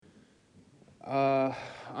I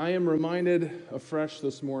am reminded afresh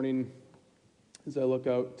this morning as I look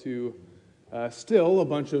out to still a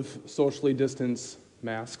bunch of socially distanced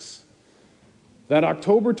masks that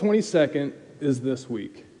October 22nd is this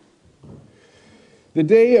week, the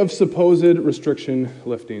day of supposed restriction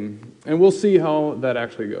lifting, and we'll see how that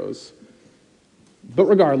actually goes. But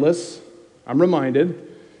regardless, I'm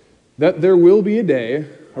reminded that there will be a day,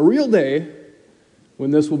 a real day,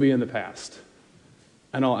 when this will be in the past,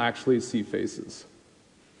 and I'll actually see faces.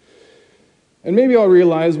 And maybe I'll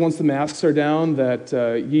realize once the masks are down that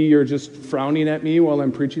ye are just frowning at me while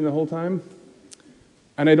I'm preaching the whole time,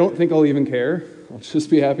 and I don't think I'll even care. I'll just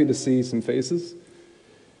be happy to see some faces.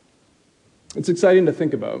 It's exciting to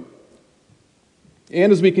think about.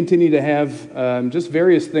 And as we continue to have just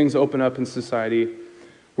various things open up in society,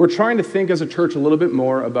 we're trying to think as a church a little bit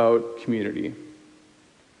more about community.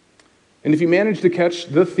 And if you manage to catch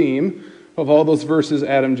the theme of all those verses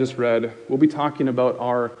Adam just read, we'll be talking about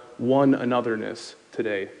our one anotherness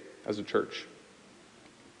today as a church.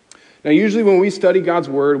 Now, usually when we study God's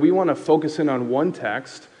Word, we want to focus in on one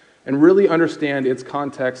text and really understand its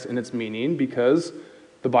context and its meaning because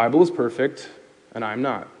the Bible is perfect and I'm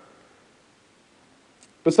not.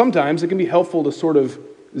 But sometimes it can be helpful to sort of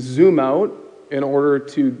zoom out in order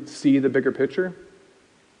to see the bigger picture.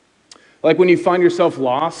 Like when you find yourself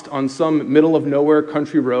lost on some middle-of-nowhere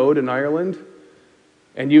country road in Ireland,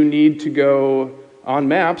 and you need to go on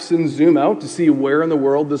maps and zoom out to see where in the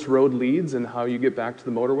world this road leads and how you get back to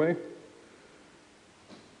the motorway.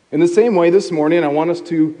 In the same way, this morning, I want us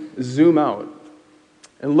to zoom out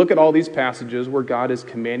and look at all these passages where God is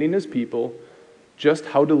commanding His people just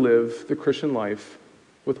how to live the Christian life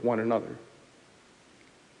with one another.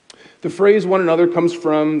 The phrase one another comes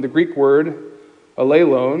from the Greek word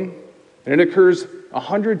alelon, and it occurs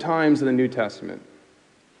 100 times in the New Testament,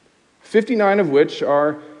 59 of which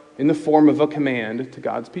are in the form of a command to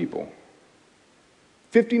God's people.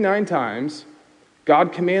 59 times,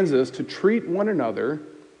 God commands us to treat one another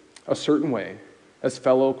a certain way as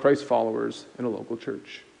fellow Christ followers in a local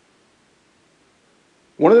church.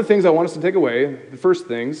 One of the things I want us to take away, the first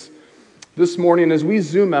things, this morning as we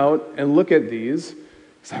zoom out and look at these,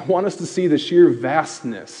 is I want us to see the sheer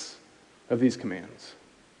vastness of these commands.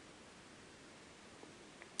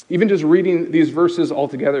 Even just reading these verses all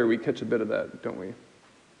together, we catch a bit of that, don't we?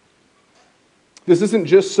 This isn't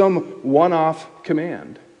just some one-off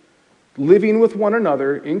command. Living with one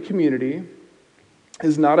another in community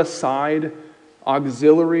is not a side,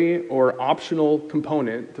 auxiliary, or optional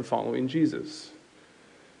component to following Jesus.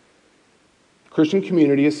 Christian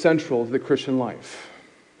community is central to the Christian life.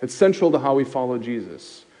 It's central to how we follow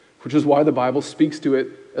Jesus, which is why the Bible speaks to it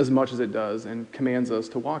as much as it does and commands us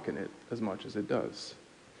to walk in it as much as it does.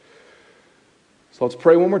 So let's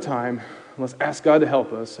pray one more time, and let's ask God to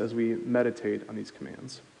help us as we meditate on these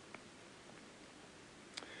commands.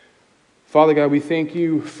 Father God, we thank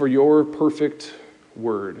you for your perfect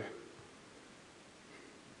word.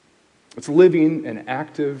 It's living and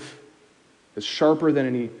active. It's sharper than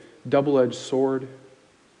any double-edged sword.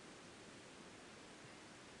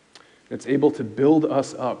 It's able to build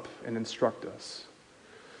us up and instruct us.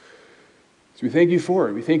 So we thank you for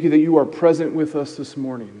it. We thank you that you are present with us this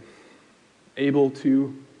morning, able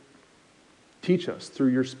to teach us through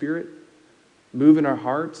your Spirit, move in our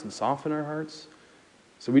hearts and soften our hearts.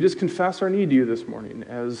 So we just confess our need to you this morning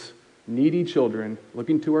as needy children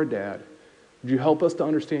looking to our dad. Would you help us to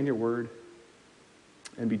understand your word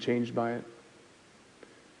and be changed by it?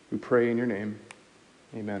 We pray in your name.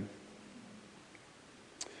 Amen.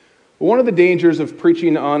 One of the dangers of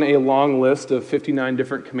preaching on a long list of 59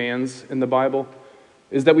 different commands in the Bible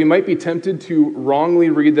is that we might be tempted to wrongly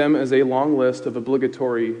read them as a long list of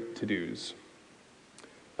obligatory to-dos.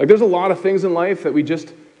 Like there's a lot of things in life that we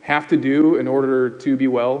just have to do in order to be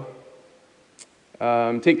well.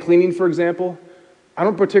 Take cleaning, for example. I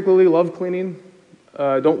don't particularly love cleaning.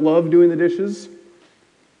 Don't love doing the dishes.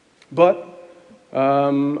 But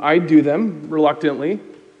I do them reluctantly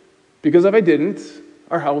because if I didn't,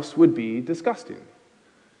 our house would be disgusting.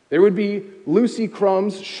 There would be loosey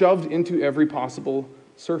crumbs shoved into every possible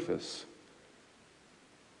surface.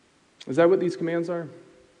 Is that what these commands are?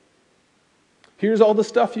 Here's all the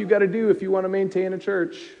stuff you've got to do if you want to maintain a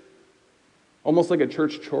church. Almost like a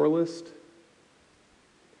church chore list.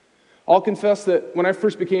 I'll confess that when I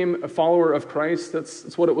first became a follower of Christ,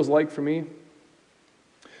 that's what it was like for me.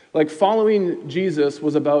 Like following Jesus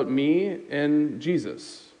was about me and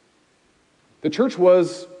Jesus. The church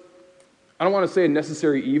was, I don't want to say a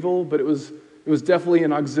necessary evil, but it was definitely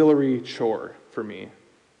an auxiliary chore for me.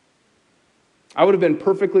 I would have been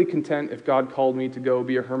perfectly content if God called me to go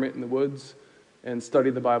be a hermit in the woods and study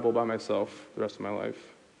the Bible by myself the rest of my life.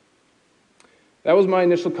 That was my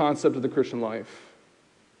initial concept of the Christian life.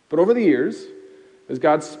 But over the years, as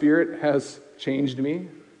God's Spirit has changed me,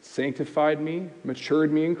 sanctified me,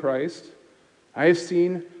 matured me in Christ, I have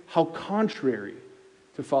seen how contrary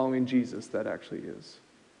to following Jesus that actually is.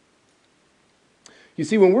 You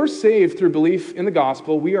see, when we're saved through belief in the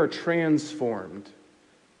gospel, we are transformed.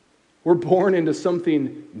 We're born into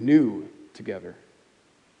something new together.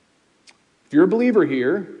 If you're a believer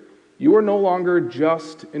here, you are no longer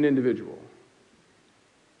just an individual.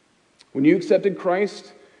 When you accepted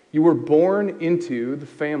Christ, you were born into the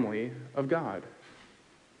family of God.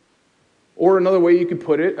 Or another way you could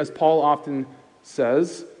put it, as Paul often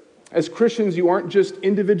says, as Christians, you aren't just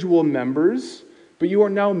individual members, but you are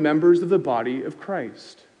now members of the body of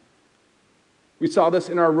Christ. We saw this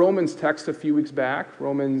in our Romans text a few weeks back,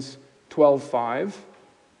 Romans 12:5.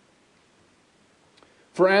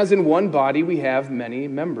 For as in one body we have many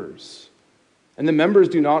members, and the members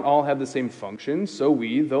do not all have the same function, so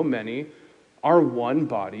we, though many, are one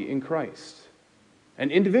body in Christ,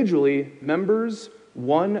 and individually members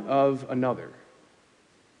one of another.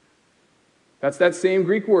 That's that same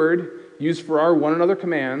Greek word used for our one another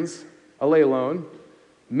commands, alelon,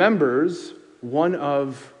 members one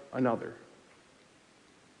of another.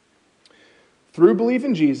 Through belief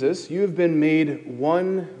in Jesus, you have been made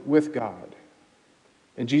one with God.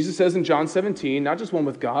 And Jesus says in John 17, not just one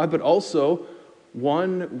with God, but also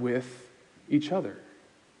one with each other.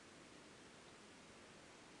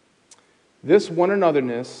 This one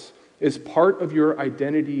anotherness is part of your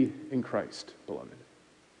identity in Christ, beloved.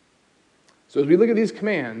 So as we look at these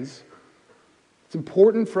commands, it's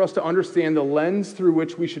important for us to understand the lens through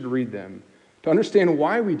which we should read them, to understand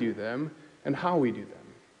why we do them and how we do them.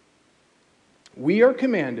 We are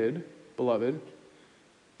commanded, beloved,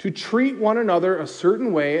 to treat one another a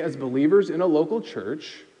certain way as believers in a local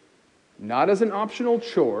church, not as an optional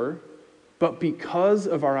chore, but because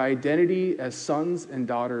of our identity as sons and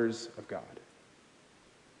daughters of God.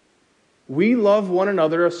 We love one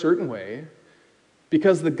another a certain way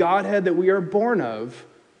because the Godhead that we are born of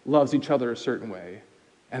loves each other a certain way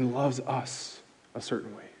and loves us a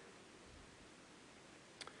certain way.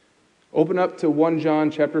 Open up to 1 John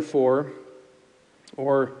chapter 4,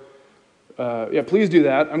 or please do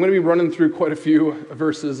that. I'm going to be running through quite a few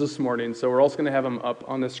verses this morning, so we're also going to have them up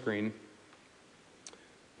on the screen.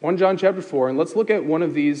 1 John chapter 4, and let's look at one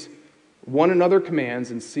of these one another commands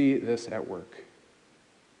and see this at work.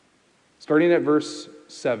 Starting at verse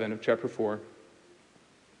 7 of chapter 4.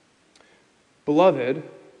 Beloved,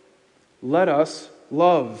 let us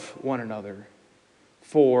love one another,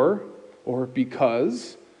 for, or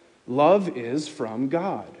because, love is from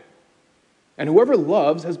God. And whoever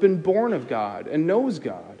loves has been born of God and knows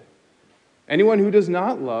God. Anyone who does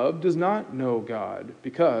not love does not know God,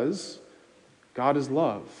 because God is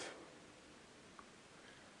love.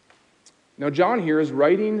 Now, John here is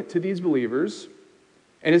writing to these believers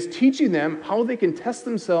and is teaching them how they can test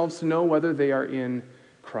themselves to know whether they are in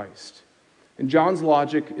Christ. And John's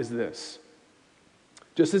logic is this.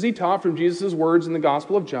 Just as he taught from Jesus' words in the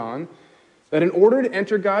Gospel of John, that in order to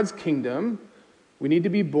enter God's kingdom, we need to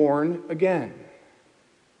be born again.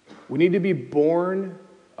 We need to be born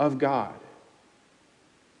of God.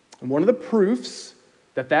 And one of the proofs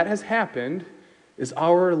that that has happened is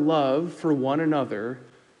our love for one another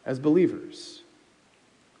as believers.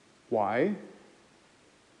 Why?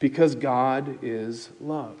 Because God is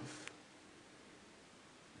love.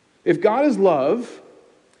 If God is love,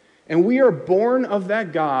 and we are born of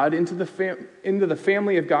that God into the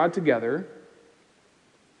family of God together,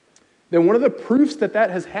 then one of the proofs that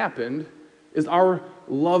that has happened is our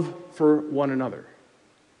love for one another.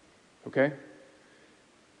 Okay?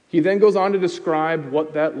 He then goes on to describe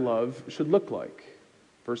what that love should look like.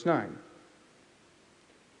 Verse 9.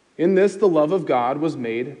 In this, the love of God was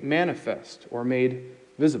made manifest, or made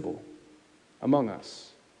visible among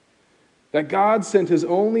us. That God sent his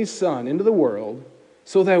only Son into the world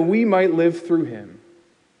so that we might live through him.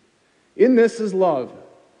 In this is love.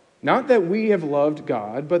 Not that we have loved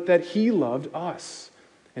God, but that he loved us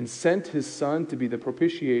and sent his Son to be the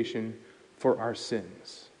propitiation for our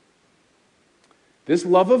sins. This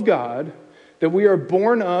love of God that we are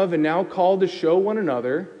born of and now called to show one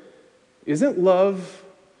another isn't love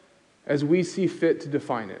as we see fit to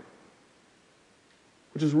define it,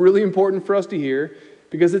 which is really important for us to hear,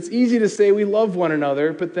 because it's easy to say we love one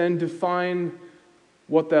another, but then define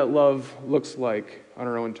what that love looks like on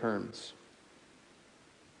our own terms.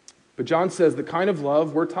 But John says the kind of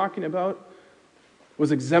love we're talking about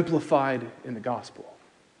was exemplified in the gospel.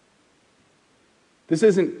 This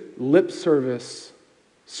isn't lip service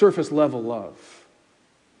surface level love.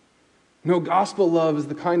 No, gospel love is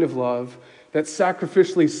the kind of love that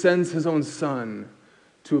sacrificially sends his own son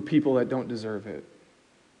to a people that don't deserve it.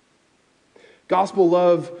 Gospel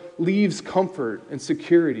love leaves comfort and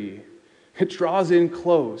security. It draws in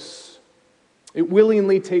close. It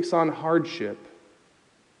willingly takes on hardship.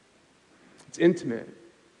 It's intimate.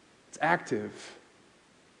 It's active.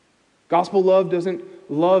 Gospel love doesn't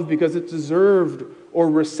love because it's deserved or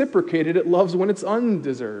reciprocated. It loves when it's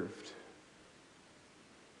undeserved.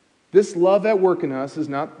 This love at work in us is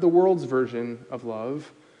not the world's version of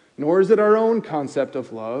love, nor is it our own concept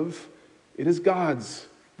of love. It is God's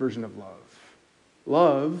version of love.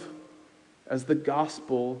 Love as the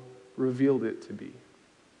gospel revealed it to be.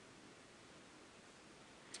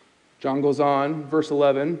 John goes on, verse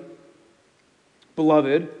 11,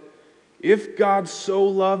 "Beloved, if God so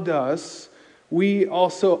loved us, we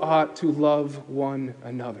also ought to love one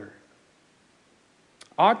another."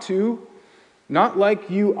 Ought to, not like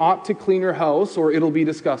you ought to clean your house or it'll be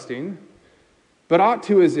disgusting, but ought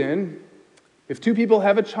to as in, if two people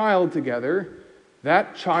have a child together,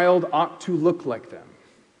 that child ought to look like them.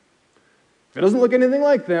 If it doesn't look anything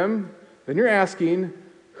like them, then you're asking,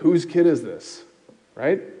 whose kid is this?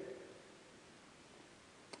 Right?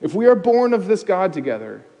 If we are born of this God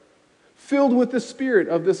together, filled with the Spirit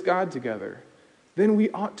of this God together, then we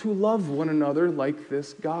ought to love one another like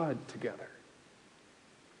this God together.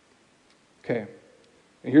 Okay,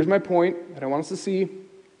 and here's my point that I want us to see.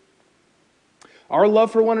 Our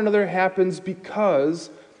love for one another happens because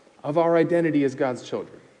of our identity as God's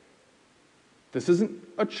children. This isn't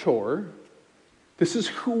a chore. This is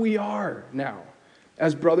who we are now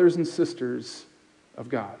as brothers and sisters of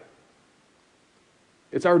God.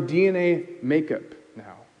 It's our DNA makeup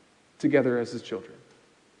now, together as his children.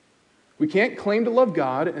 We can't claim to love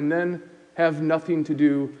God and then have nothing to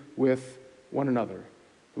do with one another.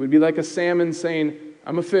 It would be like a salmon saying,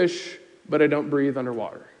 I'm a fish, but I don't breathe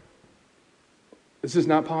underwater. This is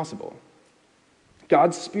not possible.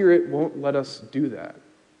 God's Spirit won't let us do that.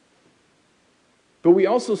 But we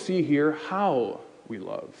also see here how we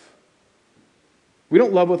love. We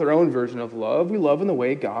don't love with our own version of love. We love in the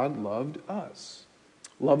way God loved us.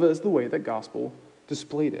 Love is the way that gospel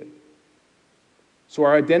displayed it. So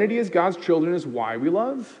our identity as God's children is why we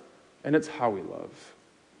love, and it's how we love.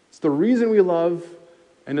 It's the reason we love,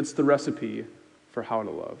 and it's the recipe for how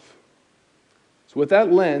to love. So with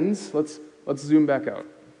that lens, let's zoom back out.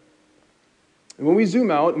 And when we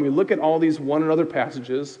zoom out and we look at all these one another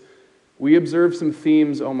passages, we observe some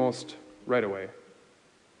themes almost right away.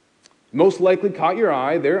 Most likely caught your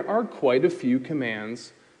eye, there are quite a few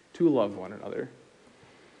commands to love one another.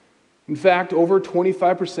 In fact, over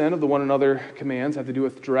 25% of the one another commands have to do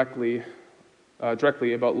with directly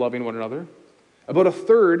about loving one another. About a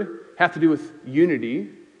third have to do with unity,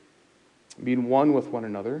 being one with one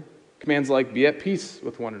another. Commands like be at peace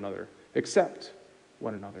with one another, accept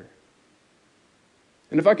one another.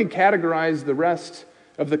 And if I could categorize the rest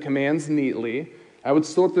of the commands neatly, I would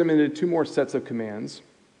sort them into two more sets of commands.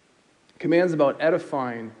 Commands about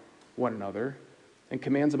edifying one another, and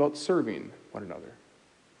commands about serving one another.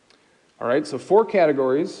 All right, so 4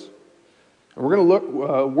 categories, and we're going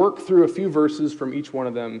to work through a few verses from each one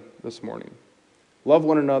of them this morning. Love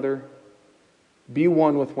one another, be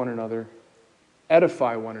one with one another,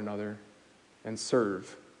 edify one another, and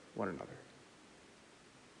serve one another.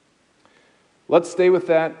 Let's stay with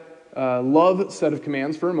that love set of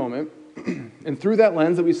commands for a moment. And through that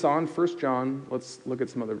lens that we saw in 1 John, let's look at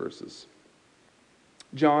some other verses.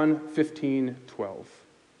 John 15:12.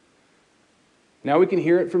 Now we can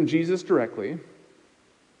hear it from Jesus directly.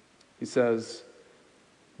 He says,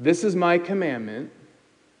 "This is my commandment,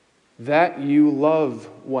 that you love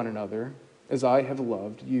one another as I have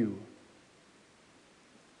loved you.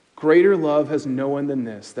 Greater love has no one than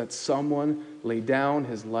this, that someone lay down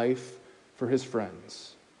his life for his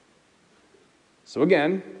friends." So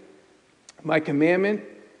again, my commandment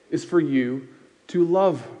is for you to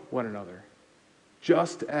love one another,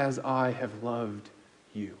 just as I have loved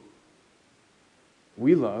you.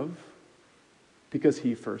 We love because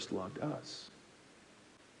he first loved us.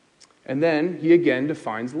 And then he again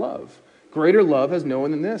defines love. Greater love has no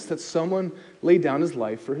one than this, that someone laid down his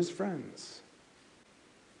life for his friends.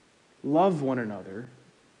 Love one another,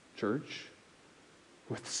 church,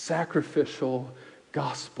 with sacrificial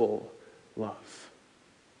gospel love.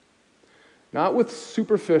 Not with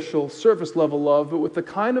superficial, surface level love, but with the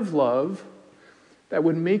kind of love that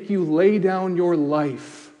would make you lay down your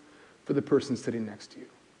life for the person sitting next to you.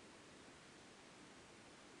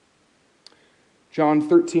 John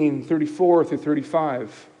 13:34 through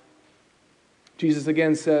 35. Jesus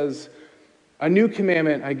again says, A new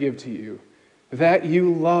commandment I give to you, that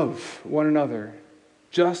you love one another,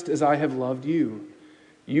 just as I have loved you.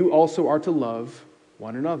 You also are to love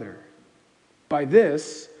one another. By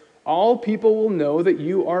this, all people will know that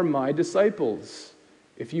you are my disciples,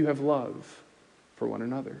 if you have love for one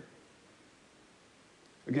another.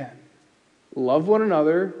 Again, love one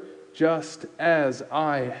another just as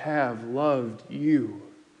I have loved you.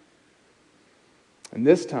 And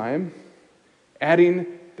this time,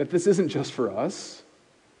 adding that this isn't just for us,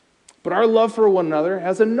 but our love for one another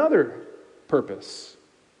has another purpose.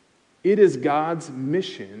 It is God's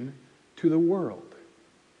mission to the world.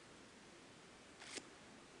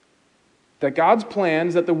 That God's plan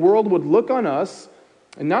is that the world would look on us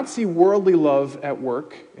and not see worldly love at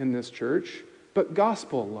work in this church, but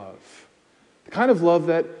gospel love. The kind of love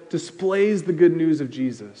that displays the good news of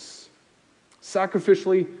Jesus,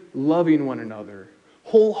 sacrificially loving one another,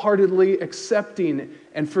 wholeheartedly accepting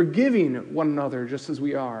and forgiving one another just as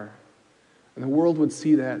we are. And the world would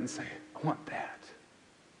see that and say, I want that.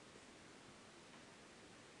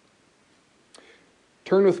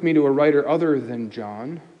 Turn with me to a writer other than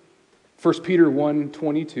John, 1 Peter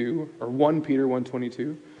 1:22, or 1 Peter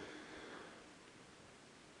 1:22.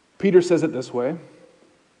 Peter says it this way: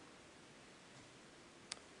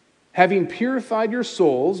 having purified your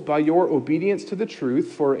souls by your obedience to the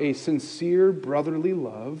truth for a sincere brotherly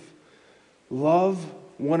love, love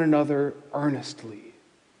one another earnestly,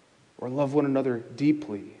 or love one another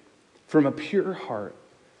deeply, from a pure heart,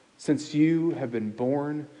 since you have been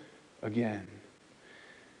born again.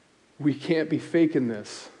 We can't be faking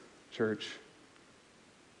this, church.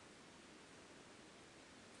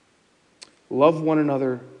 Love one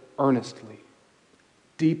another earnestly,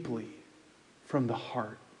 deeply, from the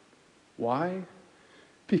heart. Why?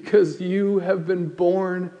 Because you have been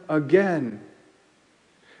born again.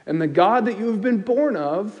 And the God that you have been born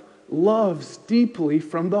of loves deeply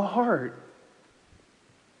from the heart.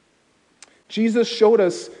 Jesus showed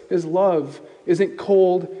us his love isn't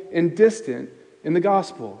cold and distant in the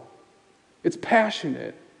gospel. It's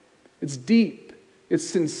passionate, it's deep, it's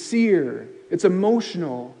sincere, it's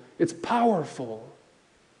emotional, it's powerful.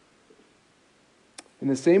 In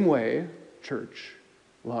the same way, church,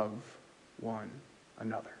 love one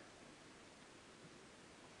another.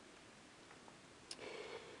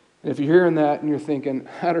 And if you're hearing that and you're thinking,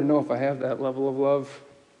 I don't know if I have that level of love,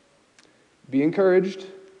 be encouraged.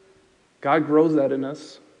 God grows that in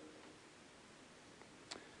us.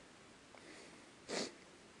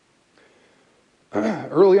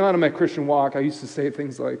 Early on in my Christian walk, I used to say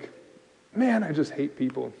things like, man, I just hate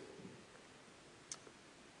people.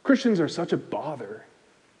 Christians are such a bother.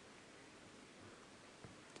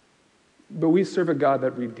 But we serve a God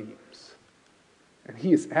that redeems. And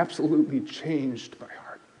he has absolutely changed my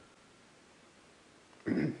heart.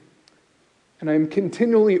 And I am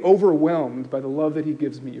continually overwhelmed by the love that he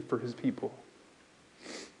gives me for his people.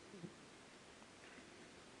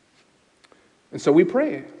 And so we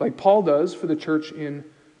pray, like Paul does for the church in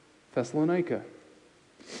Thessalonica.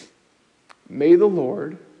 May the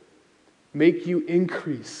Lord make you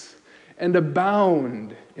increase and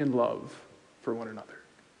abound in love for one another.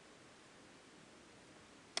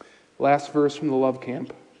 Last verse from the love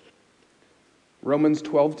camp, Romans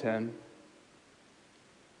 12:10.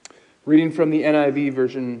 Reading from the NIV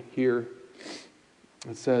version here,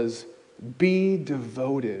 it says, be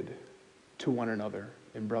devoted to one another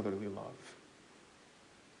in brotherly love.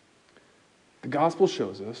 The gospel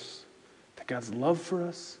shows us that God's love for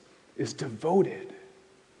us is devoted.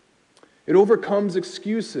 It overcomes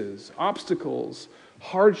excuses, obstacles,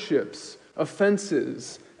 hardships,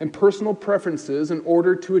 offenses, and personal preferences in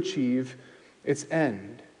order to achieve its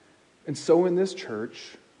end. And so in this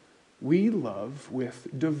church, we love with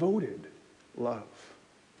devoted love.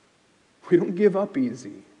 We don't give up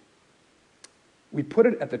easy. We put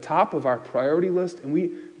it at the top of our priority list, and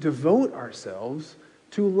we devote ourselves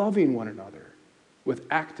to loving one another with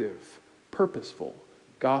active, purposeful,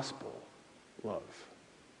 gospel love.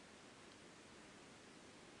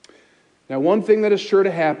 Now, one thing that is sure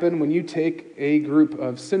to happen when you take a group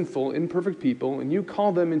of sinful, imperfect people and you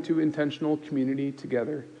call them into intentional community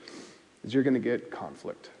together is you're going to get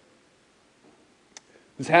conflict.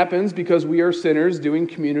 This happens because we are sinners doing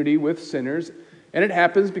community with sinners, and it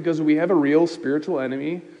happens because we have a real spiritual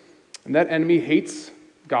enemy, and that enemy hates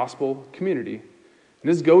gospel community. And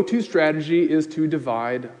his go-to strategy is to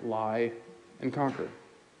divide, lie, and conquer.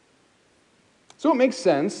 So it makes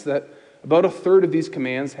sense that about a third of these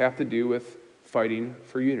commands have to do with fighting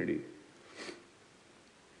for unity.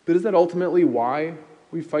 But is that ultimately why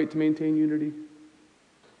we fight to maintain unity?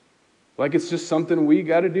 Like it's just something we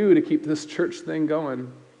got to do to keep this church thing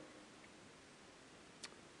going?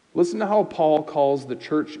 Listen to how Paul calls the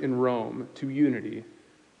church in Rome to unity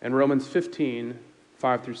in Romans 15,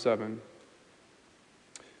 5 through 7.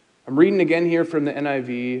 I'm reading again here from the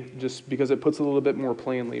NIV just because it puts it a little bit more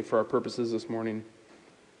plainly for our purposes this morning.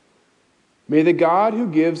 May the God who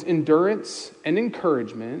gives endurance and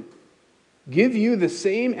encouragement give you the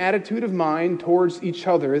same attitude of mind towards each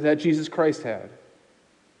other that Jesus Christ had,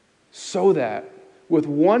 so that with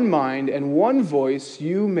one mind and one voice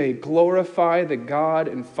you may glorify the God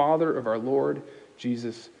and Father of our Lord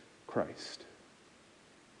Jesus Christ.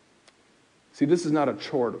 See, this is not a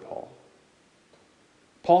chore to Paul.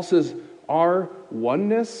 Paul says our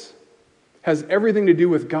oneness has everything to do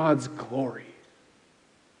with God's glory.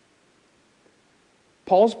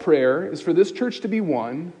 Paul's prayer is for this church to be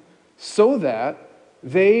one so that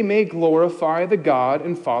they may glorify the God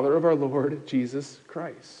and Father of our Lord Jesus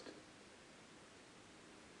Christ.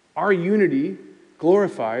 Our unity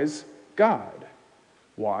glorifies God.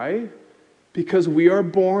 Why? Because we are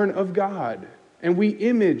born of God and we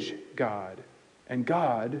image God, and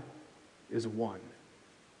God is one.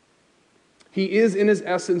 He is in his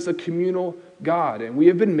essence a communal God, and we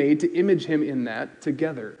have been made to image him in that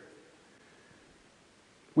together.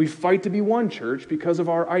 We fight to be one, church, because of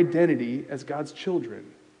our identity as God's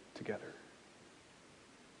children together.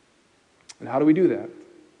 And how do we do that?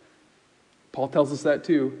 Paul tells us that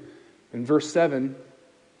too. In verse 7,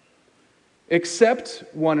 accept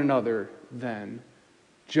one another then,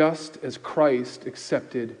 just as Christ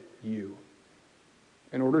accepted you,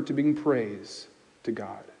 in order to bring praise to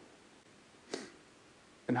God.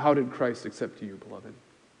 And how did Christ accept you, beloved?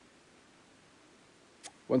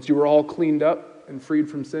 Once you were all cleaned up and freed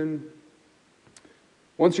from sin?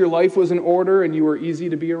 Once your life was in order and you were easy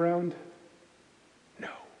to be around? No.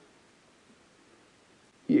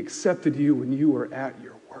 He accepted you when you were at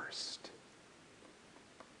your worst.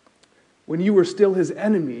 When you were still his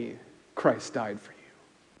enemy, Christ died for you.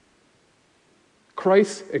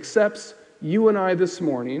 Christ accepts you and I this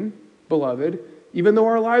morning, beloved, even though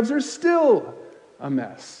our lives are still a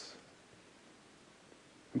mess.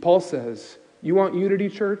 And Paul says, you want unity,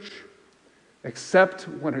 church? Accept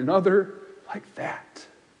one another like that.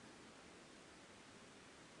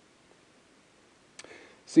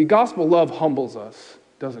 See, gospel love humbles us,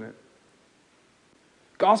 doesn't it?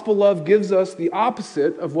 Gospel love gives us the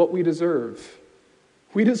opposite of what we deserve.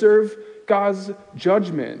 We deserve God's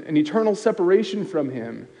judgment and eternal separation from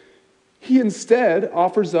him. He instead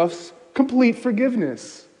offers us complete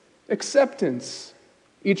forgiveness, acceptance,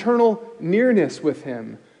 eternal nearness with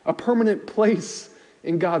him, a permanent place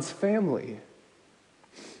in God's family.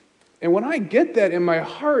 And when I get that in my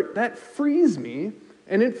heart, that frees me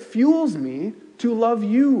and it fuels me to love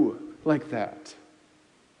you like that.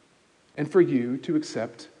 And for you to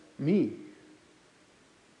accept me.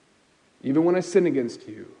 Even when I sin against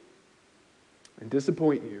you and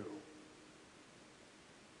disappoint you.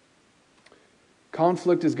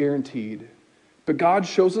 Conflict is guaranteed, but God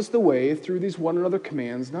shows us the way through these one another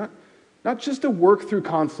commands, not just to work through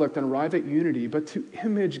conflict and arrive at unity, but to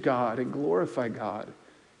image God and glorify God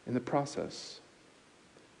in the process.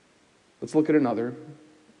 Let's look at another.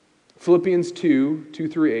 Philippians 2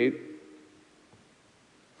 through 8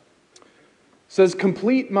 says,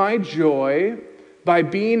 complete my joy by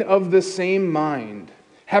being of the same mind,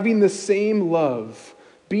 having the same love,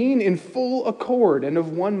 being in full accord and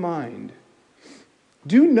of one mind.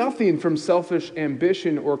 Do nothing from selfish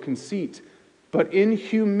ambition or conceit, but in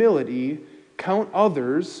humility count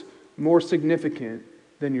others more significant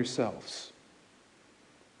than yourselves.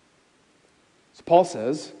 So Paul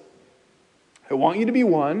says, I want you to be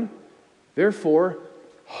one, therefore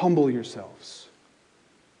humble yourselves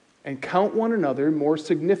and count one another more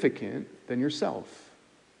significant than yourself.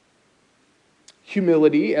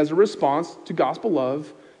 Humility as a response to gospel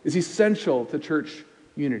love is essential to church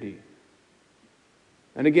unity.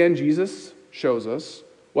 And again, Jesus shows us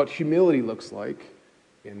what humility looks like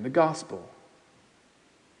in the gospel.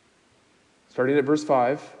 Starting at verse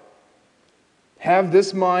 5. Have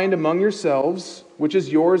this mind among yourselves, which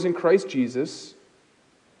is yours in Christ Jesus,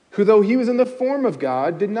 who though he was in the form of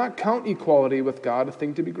God, did not count equality with God a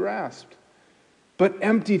thing to be grasped, but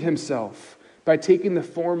emptied himself by taking the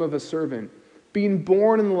form of a servant, being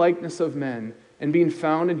born in the likeness of men, and being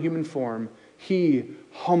found in human form, he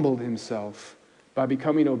humbled himself by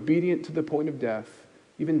becoming obedient to the point of death,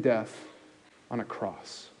 even death on a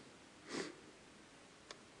cross.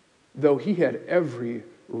 Though he had every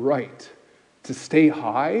right to stay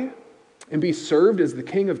high and be served as the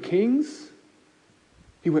King of Kings,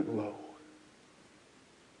 he went low.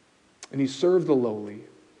 And he served the lowly,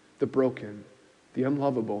 the broken, the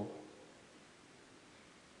unlovable.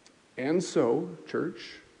 And so,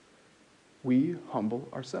 church, we humble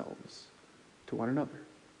ourselves to one another.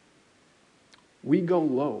 We go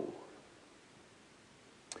low.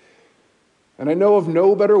 And I know of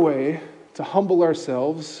no better way to humble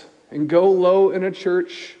ourselves and go low in a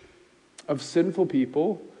church of sinful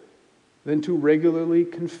people than to regularly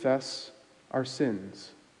confess our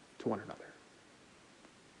sins to one another.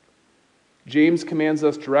 James commands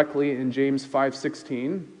us directly in James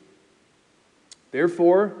 5:16,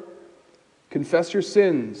 "Therefore, confess your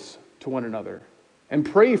sins to one another and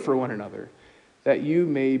pray for one another that you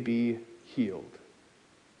may be healed."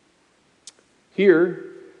 Here,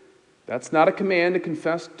 that's not a command to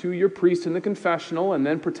confess to your priest in the confessional and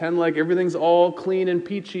then pretend like everything's all clean and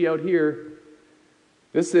peachy out here.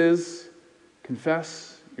 This is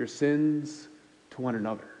confess your sins to one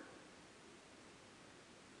another.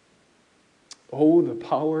 Oh, the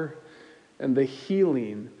power and the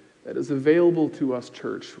healing that is available to us,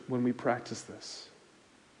 church, when we practice this.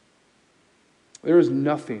 There is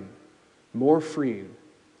nothing more freeing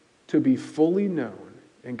to be fully known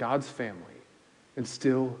in God's family and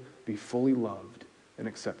still be fully loved and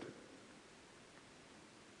accepted.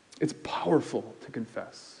 It's powerful to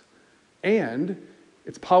confess, and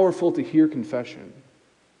it's powerful to hear confession.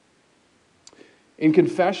 In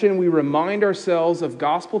confession, we remind ourselves of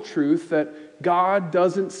gospel truth that God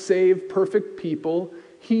doesn't save perfect people,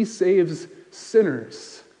 He saves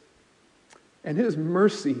sinners. And His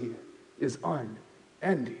mercy is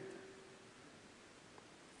unending.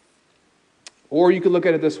 Or you could look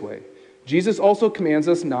at it this way. Jesus also commands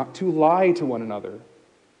us not to lie to one another.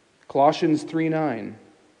 Colossians 3:9.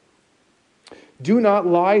 "Do not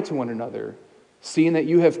lie to one another, seeing that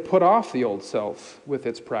you have put off the old self with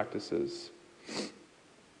its practices."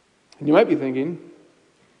 And you might be thinking,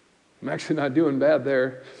 I'm actually not doing bad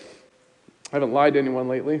there. I haven't lied to anyone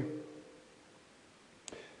lately.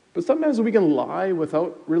 But sometimes we can lie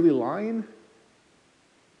without really lying.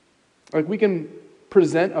 Like we can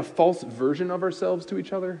present a false version of ourselves to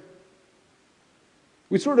each other.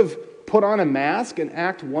 We sort of put on a mask and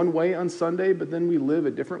act one way on Sunday, but then we live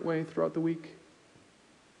a different way throughout the week.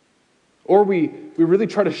 Or we really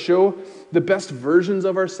try to show the best versions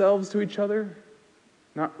of ourselves to each other,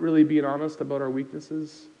 not really being honest about our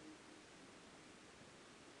weaknesses.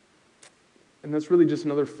 And that's really just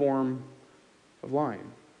another form of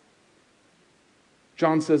lying.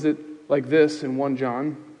 John says it like this in 1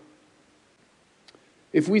 John.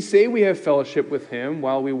 "If we say we have fellowship with Him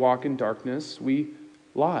while we walk in darkness, we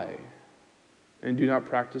lie and do not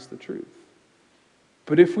practice the truth.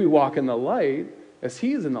 But if we walk in the light, as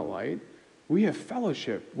He is in the light, we have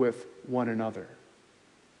fellowship with one another.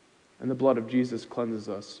 And the blood of Jesus cleanses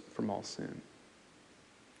us from all sin."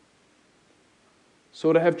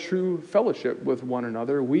 So to have true fellowship with one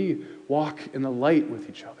another, we walk in the light with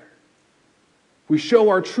each other. We show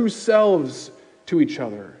our true selves to each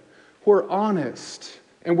other. We're honest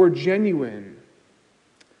and we're genuine.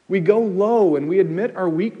 We go low and we admit our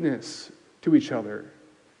weakness to each other.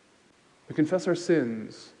 We confess our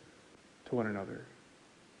sins to one another.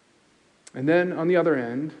 And then on the other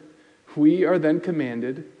end, we are then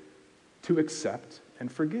commanded to accept and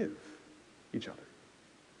forgive each other.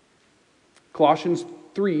 Colossians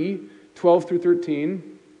 3:12 through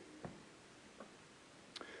 13.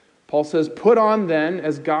 Paul says, "Put on then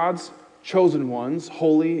as God's chosen ones,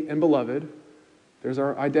 holy and beloved." There's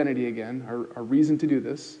our identity again, our reason to do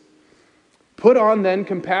this. "Put on then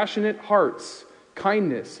compassionate hearts,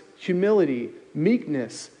 kindness, humility,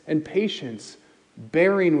 meekness, and patience,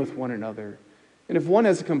 bearing with one another. And if one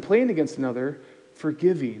has a complaint against another,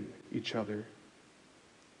 forgiving each other.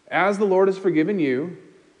 As the Lord has forgiven you,"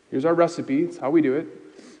 here's our recipe, it's how we do it.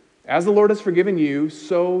 "As the Lord has forgiven you,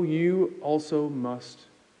 so you also must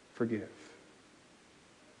forgive."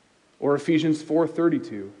 Or Ephesians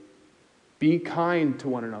 4:32, "Be kind to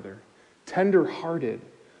one another, tender-hearted,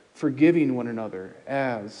 forgiving one another,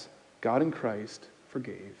 as God in Christ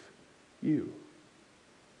forgave you."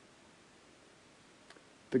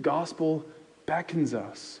 The gospel beckons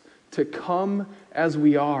us to come as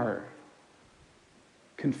we are,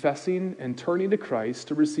 confessing and turning to Christ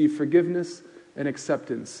to receive forgiveness and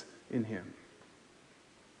acceptance in Him.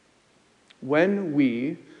 When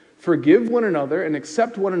we forgive one another and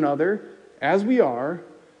accept one another as we are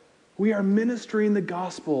ministering the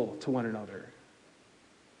gospel to one another.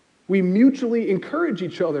 We mutually encourage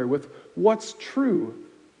each other with what's true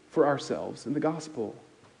for ourselves in the gospel.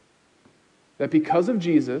 That because of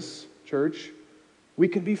Jesus, church, we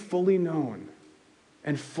can be fully known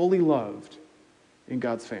and fully loved in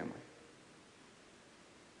God's family.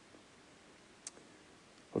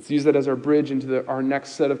 Let's use that as our bridge into our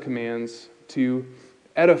next set of commands to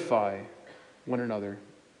edify one another.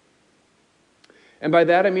 And by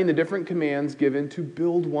that I mean the different commands given to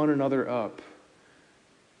build one another up.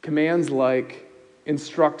 Commands like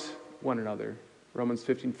instruct one another, Romans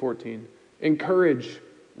 15:14. Encourage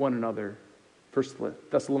one another, 1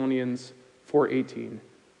 Thessalonians 4:18.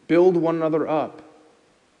 Build one another up,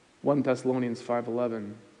 1 Thessalonians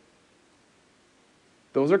 5:11.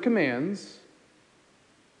 Those are commands,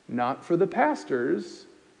 not for the pastors,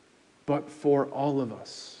 but for all of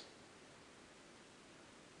us.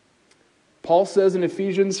 Paul says in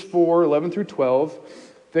Ephesians 4:11 through 12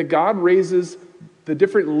 that God raises the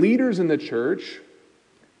different leaders in the church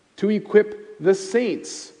to equip the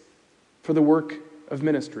saints for the work of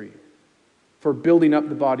ministry, for building up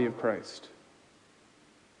the body of Christ.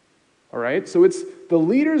 All right? So it's the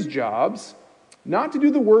leaders' jobs not to do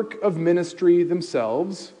the work of ministry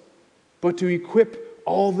themselves, but to equip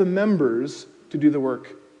all the members to do the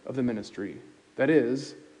work of the ministry. That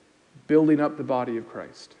is, building up the body of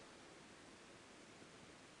Christ.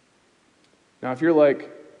 Now, if you're like,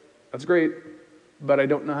 that's great, but I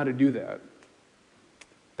don't know how to do that,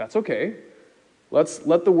 that's okay. Let's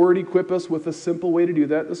let the Word equip us with a simple way to do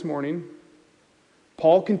that this morning.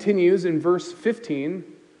 Paul continues in verse 15,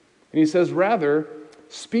 and he says, rather,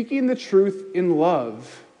 speaking the truth in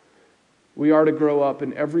love, we are to grow up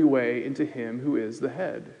in every way into Him who is the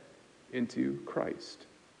head, into Christ.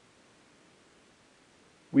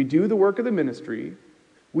 We do the work of the ministry.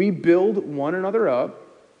 We build one another up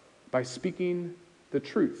by speaking the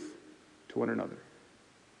truth to one another.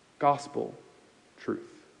 Gospel truth.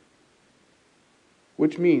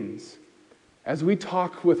 Which means, as we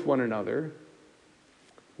talk with one another,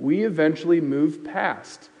 we eventually move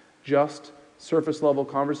past just surface level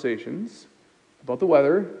conversations about the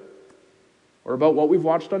weather or about what we've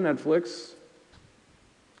watched on Netflix.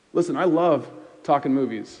 Listen, I love talking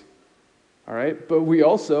movies, all right? But we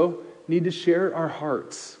also need to share our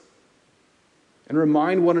hearts and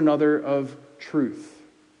remind one another of truth,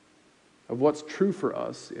 of what's true for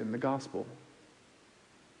us in the gospel.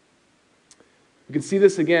 You can see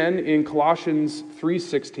this again in Colossians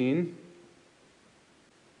 3:16.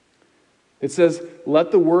 It says,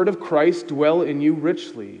 let the word of Christ dwell in you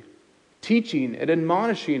richly, teaching and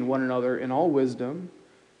admonishing one another in all wisdom,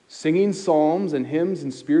 singing psalms and hymns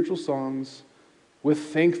and spiritual songs with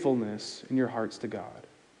thankfulness in your hearts to God.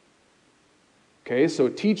 Okay, so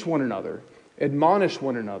teach one another, admonish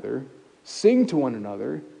one another, sing to one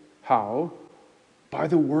another. How? By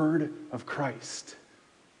the word of Christ.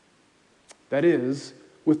 That is,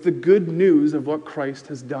 with the good news of what Christ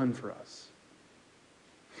has done for us.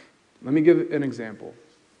 Let me give an example.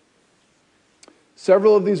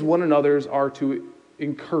 Several of these one another's are to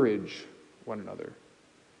encourage one another.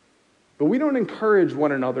 But we don't encourage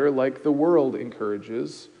one another like the world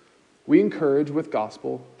encourages. We encourage with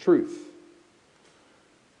gospel truth.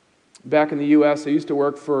 Back in the U.S., I used to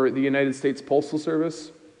work for the United States Postal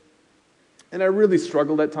Service, and I really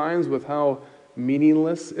struggled at times with how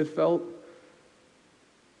meaningless it felt.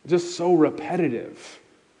 Just so repetitive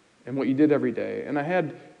in what you did every day. And I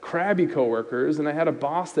had crabby coworkers, and I had a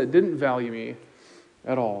boss that didn't value me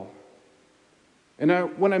at all. And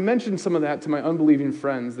when I mentioned some of that to my unbelieving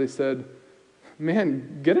friends, they said,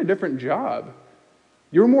 man, get a different job.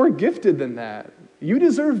 You're more gifted than that. You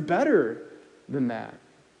deserve better than that.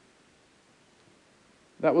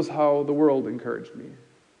 That was how the world encouraged me.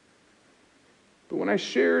 But when I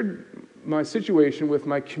shared my situation with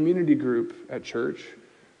my community group at church,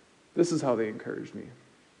 this is how they encouraged me.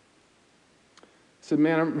 I said,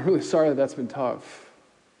 man, I'm really sorry that's been tough.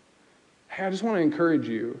 Hey, I just want to encourage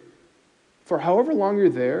you. For however long you're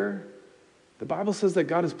there, the Bible says that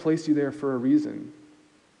God has placed you there for a reason.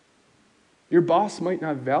 Your boss might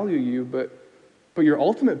not value you, but your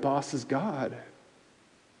ultimate boss is God.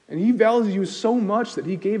 And He values you so much that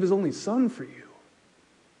He gave His only Son for you.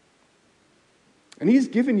 And He's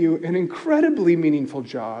given you an incredibly meaningful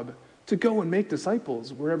job to go and make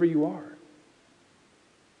disciples wherever you are.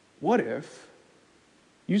 What if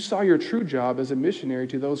you saw your true job as a missionary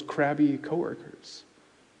to those crabby coworkers?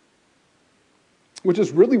 Which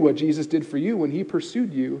is really what Jesus did for you when He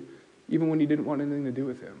pursued you, even when you didn't want anything to do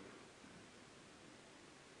with Him.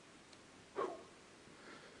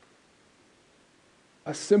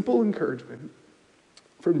 A simple encouragement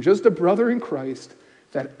from just a brother in Christ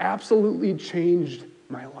that absolutely changed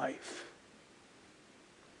my life.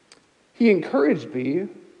 He encouraged me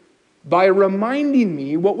by reminding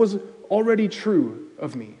me what was already true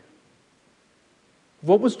of me.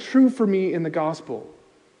 What was true for me in the gospel,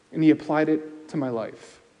 and He applied it to my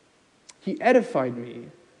life. He edified me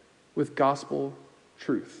with gospel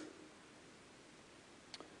truth.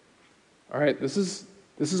 All right, this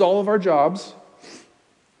is all of our jobs.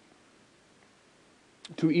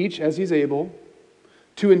 to each as he's able,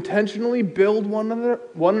 to intentionally build one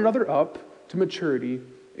another up to maturity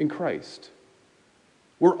in Christ.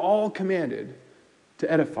 We're all commanded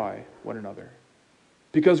to edify one another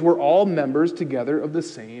because we're all members together of the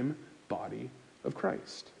same body of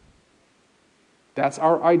Christ. That's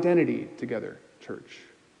our identity together, church.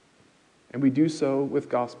 And we do so with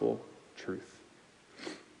gospel truth.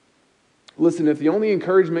 Listen, if the only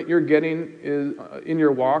encouragement you're getting in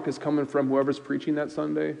your walk is coming from whoever's preaching that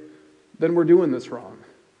Sunday, then we're doing this wrong.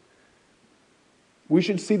 We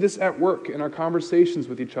should see this at work in our conversations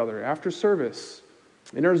with each other, after service,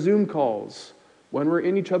 in our Zoom calls, when we're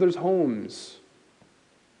in each other's homes.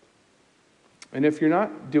 And if you're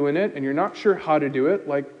not doing it and you're not sure how to do it,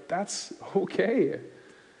 that's okay.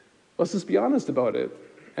 Let's just be honest about it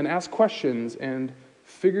and ask questions and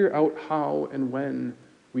figure out how and when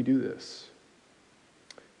we do this.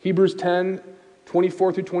 Hebrews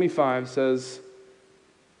 10:24-25 says,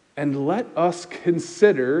 "And let us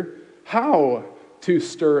consider how to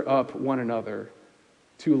stir up one another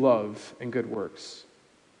to love and good works,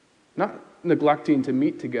 not neglecting to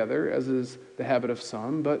meet together, as is the habit of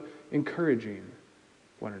some, but encouraging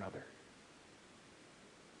one another."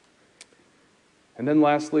 And then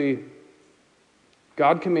lastly,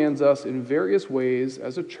 God commands us in various ways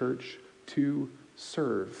as a church to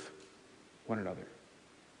serve one another.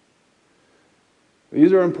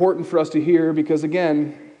 These are important for us to hear because,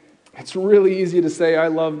 again, it's really easy to say, I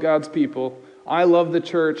love God's people, I love the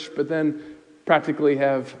church, but then practically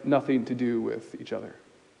have nothing to do with each other.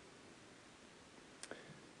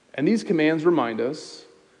 And these commands remind us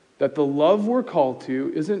that the love we're called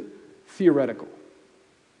to isn't theoretical.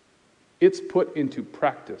 It's put into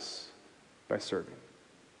practice by serving.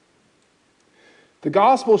 The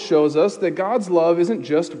gospel shows us that God's love isn't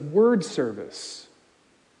just word service.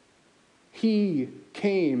 He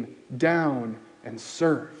came down and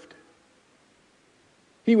served.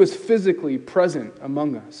 He was physically present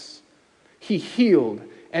among us. He healed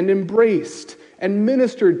and embraced and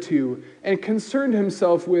ministered to and concerned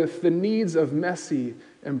himself with the needs of messy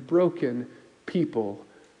and broken people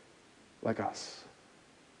like us.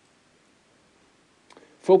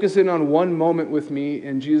 Focus in on one moment with me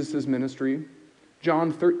in Jesus' ministry,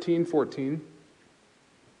 John 13:14.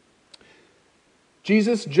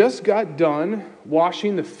 Jesus just got done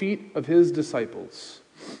washing the feet of his disciples.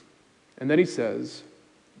 And then he says,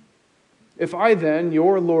 "If I then,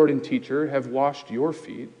 your Lord and teacher, have washed your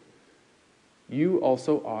feet, you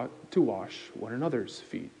also ought to wash one another's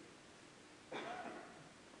feet."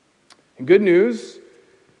 And good news,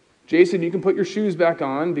 Jason, you can put your shoes back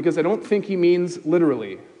on because I don't think he means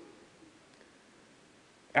literally.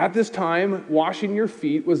 At this time, washing your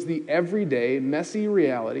feet was the everyday, messy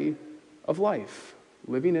reality of life,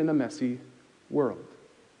 living in a messy world.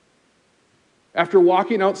 After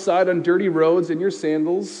walking outside on dirty roads in your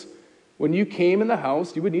sandals, when you came in the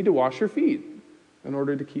house, you would need to wash your feet in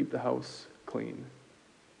order to keep the house clean.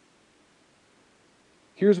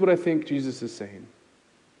 Here's what I think Jesus is saying.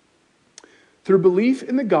 Through belief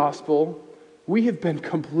in the gospel, we have been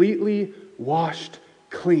completely washed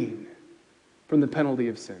clean from the penalty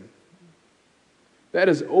of sin. That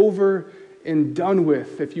is over and done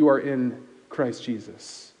with if you are in Christ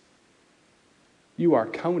Jesus. You are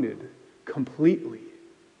counted completely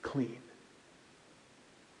clean.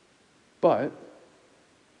 But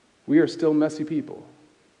we are still messy people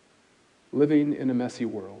living in a messy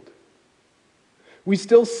world. We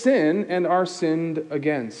still sin and are sinned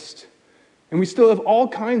against. And we still have all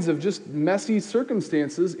kinds of just messy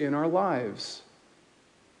circumstances in our lives.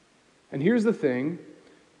 And here's the thing,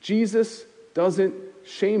 Jesus doesn't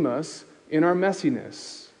shame us in our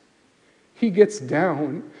messiness. He gets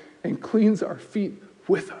down and cleans our feet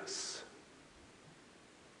with us.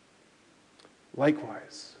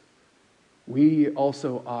 Likewise, we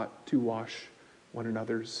also ought to wash one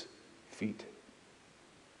another's feet.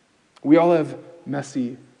 We all have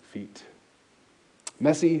messy feet.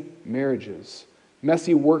 Messy marriages,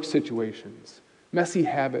 messy work situations, messy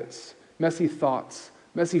habits, messy thoughts,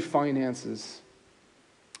 messy finances.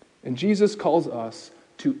 And Jesus calls us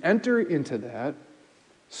to enter into that,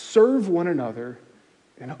 serve one another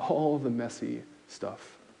in all the messy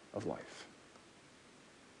stuff of life.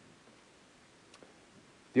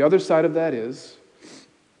 The other side of that is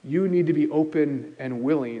you need to be open and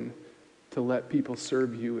willing to let people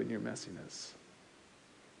serve you in your messiness,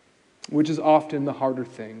 which is often the harder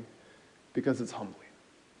thing because it's humbling.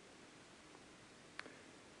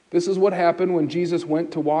 This is what happened when Jesus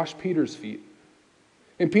went to wash Peter's feet.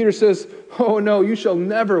 And Peter says, "Oh no, you shall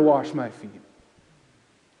never wash my feet."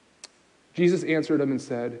 Jesus answered him and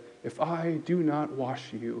said, "If I do not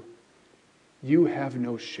wash you, you have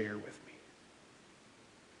no share with me.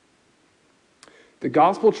 The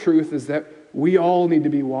gospel truth is that we all need to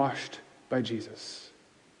be washed by Jesus.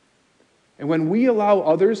 And when we allow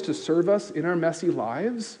others to serve us in our messy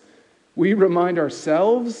lives, we remind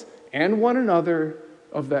ourselves and one another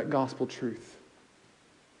of that gospel truth.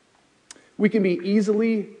 We can be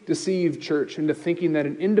easily deceived, church, into thinking that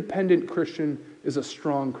an independent Christian is a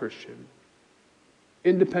strong Christian.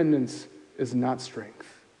 Independence is not strength.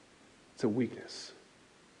 It's a weakness.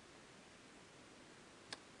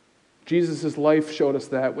 Jesus' life showed us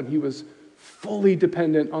that when he was fully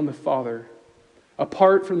dependent on the Father.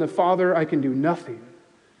 Apart from the Father, I can do nothing,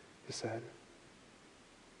 he said.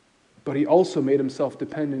 But he also made himself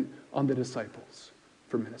dependent on the disciples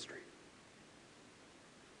for ministry.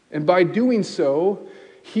 And by doing so,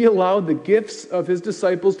 he allowed the gifts of his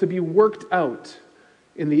disciples to be worked out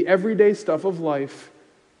in the everyday stuff of life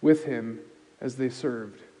with him as they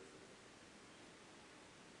served.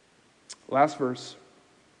 Last verse,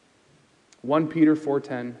 1 Peter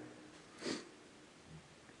 4:10.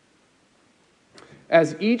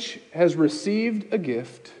 As each has received a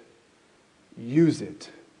gift, use it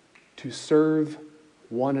to serve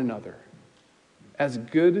one another as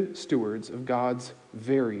good stewards of God's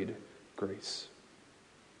varied grace.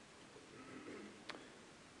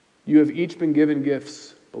 You have each been given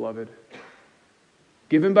gifts, beloved,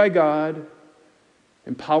 given by God,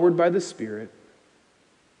 empowered by the Spirit,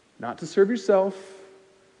 not to serve yourself,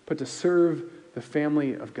 but to serve the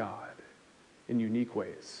family of God in unique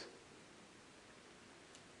ways.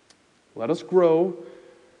 Let us grow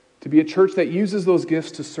to be a church that uses those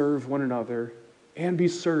gifts to serve one another and be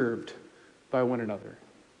served by one another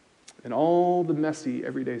in all the messy,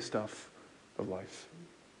 everyday stuff of life.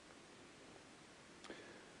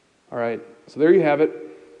 All right, so there you have it.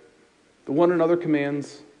 The one another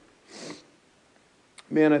commands.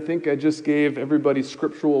 Man, I think I just gave everybody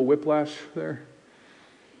scriptural whiplash there.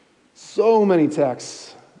 So many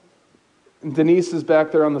texts. And Denise is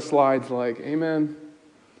back there on the slides like, amen.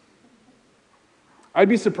 I'd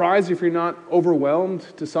be surprised if you're not overwhelmed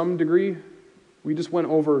to some degree. We just went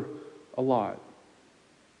over a lot.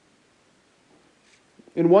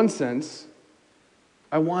 In one sense,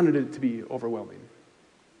 I wanted it to be overwhelming.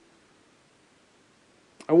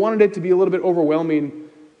 I wanted it to be a little bit overwhelming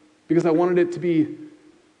because I wanted it to be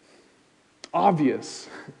obvious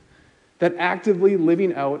that actively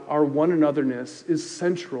living out our one anotherness is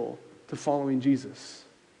central to following Jesus.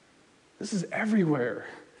 This is everywhere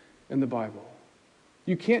in the Bible.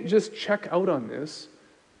 You can't just check out on this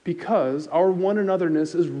because our one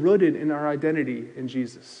anotherness is rooted in our identity in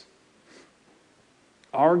Jesus.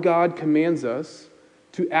 Our God commands us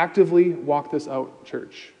to actively walk this out,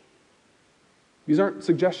 church. These aren't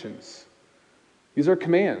suggestions. These are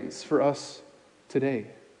commands for us today.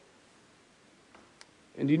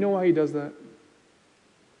 And do you know why he does that?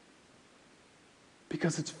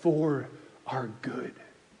 Because it's for our good.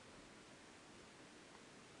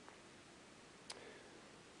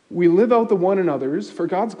 We live out the one another's for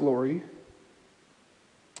God's glory,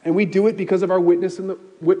 and we do it because of our witness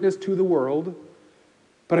to the world.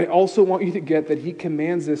 But I also want you to get that he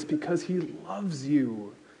commands this because he loves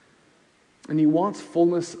you, and he wants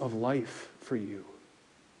fullness of life for you.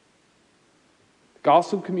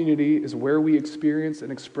 Gospel community is where we experience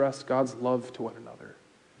and express God's love to one another.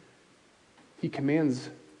 He commands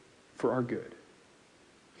for our good.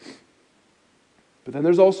 But then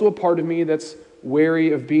there's also a part of me that's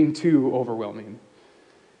wary of being too overwhelming,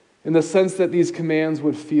 in the sense that these commands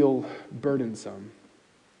would feel burdensome.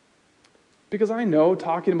 Because I know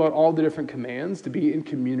talking about all the different commands to be in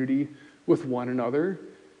community with one another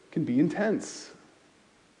can be intense.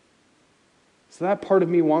 So that part of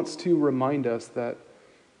me wants to remind us that,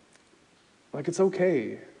 like, it's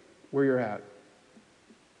okay where you're at.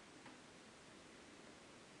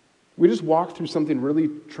 We just walked through something really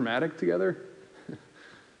traumatic together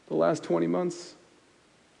the last 20 months.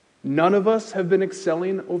 None of us have been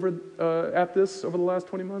excelling at this over the last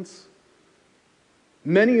 20 months.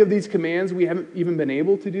 Many of these commands we haven't even been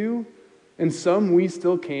able to do, and some we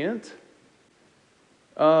still can't.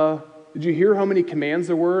 Did you hear how many commands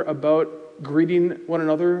there were about greeting one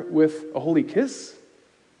another with a holy kiss?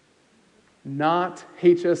 Not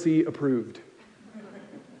HSE approved.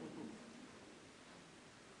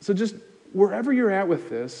 So just wherever you're at with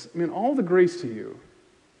this, I mean, all the grace to you.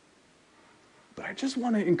 But I just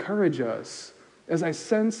want to encourage us as I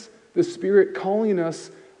sense the Spirit calling us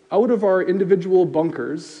out of our individual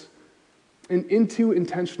bunkers and into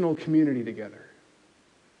intentional community together.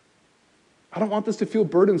 I don't want this to feel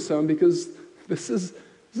burdensome because this is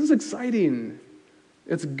exciting.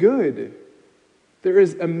 It's good. There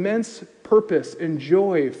is immense purpose and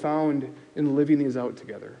joy found in living these out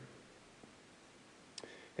together.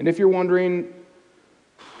 And if you're wondering,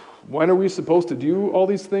 when are we supposed to do all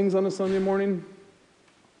these things on a Sunday morning?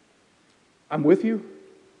 I'm with you.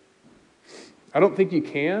 I don't think you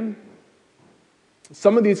can.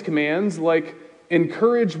 Some of these commands, like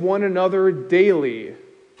encourage one another daily,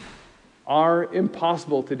 are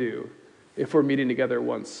impossible to do if we're meeting together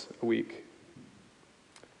once a week.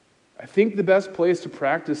 I think the best place to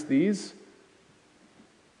practice these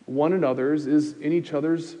one another's is in each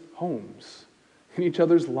other's homes, in each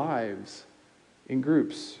other's lives, in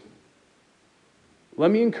groups. Let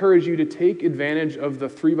me encourage you to take advantage of the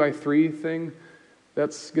 3x3 thing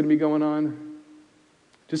that's going to be going on.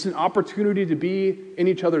 Just an opportunity to be in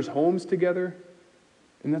each other's homes together.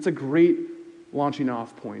 And that's a great launching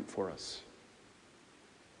off point for us.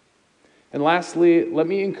 And lastly, let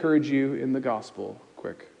me encourage you in the gospel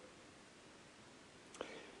quick.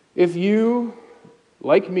 If you,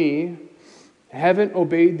 like me, haven't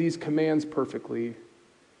obeyed these commands perfectly,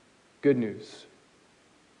 good news.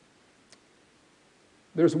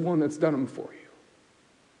 There's one that's done them for you.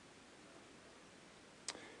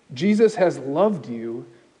 Jesus has loved you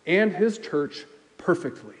and his church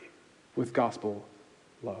perfectly with gospel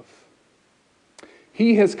love.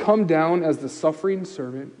 He has come down as the suffering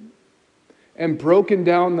servant and broken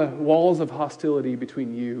down the walls of hostility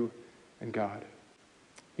between you and God.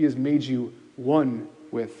 He has made you one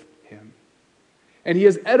with him. And he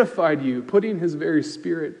has edified you, putting his very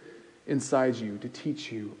spirit inside you to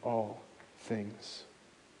teach you all things.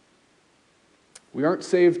 We aren't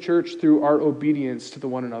saved, church, through our obedience to the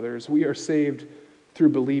one another's. We are saved through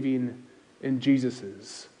believing in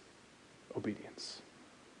Jesus' obedience.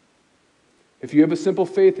 If you have a simple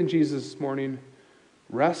faith in Jesus this morning,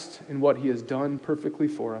 rest in what he has done perfectly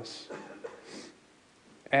for us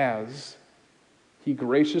as he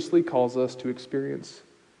graciously calls us to experience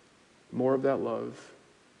more of that love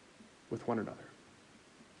with one another.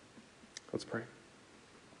 Let's pray.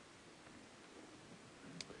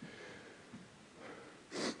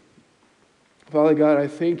 Father God, I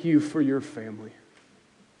thank you for your family.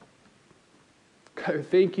 God, I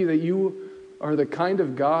thank you that you are the kind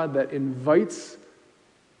of God that invites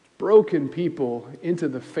broken people into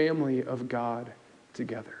the family of God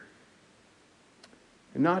together.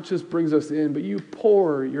 And not just brings us in, but you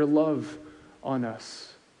pour your love on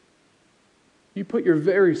us. You put your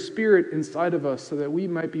very spirit inside of us so that we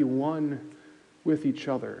might be one with each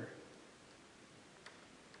other.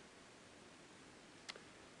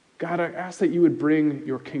 God, I ask that you would bring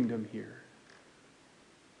your kingdom here.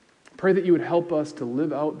 Pray that you would help us to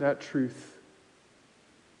live out that truth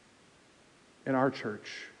in our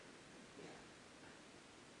church.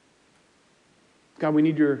 God, we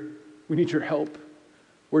need your help.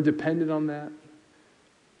 We're dependent on that.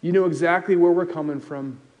 You know exactly where we're coming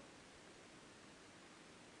from.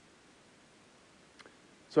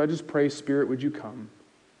 So I just pray, Spirit, would you come?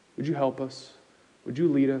 Would you help us? Would you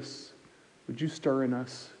lead us? Would you stir in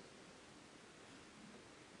us?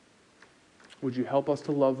 Would you help us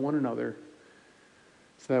to love one another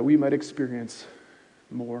so that we might experience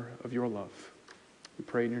more of your love? We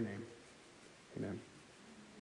pray in your name. Amen.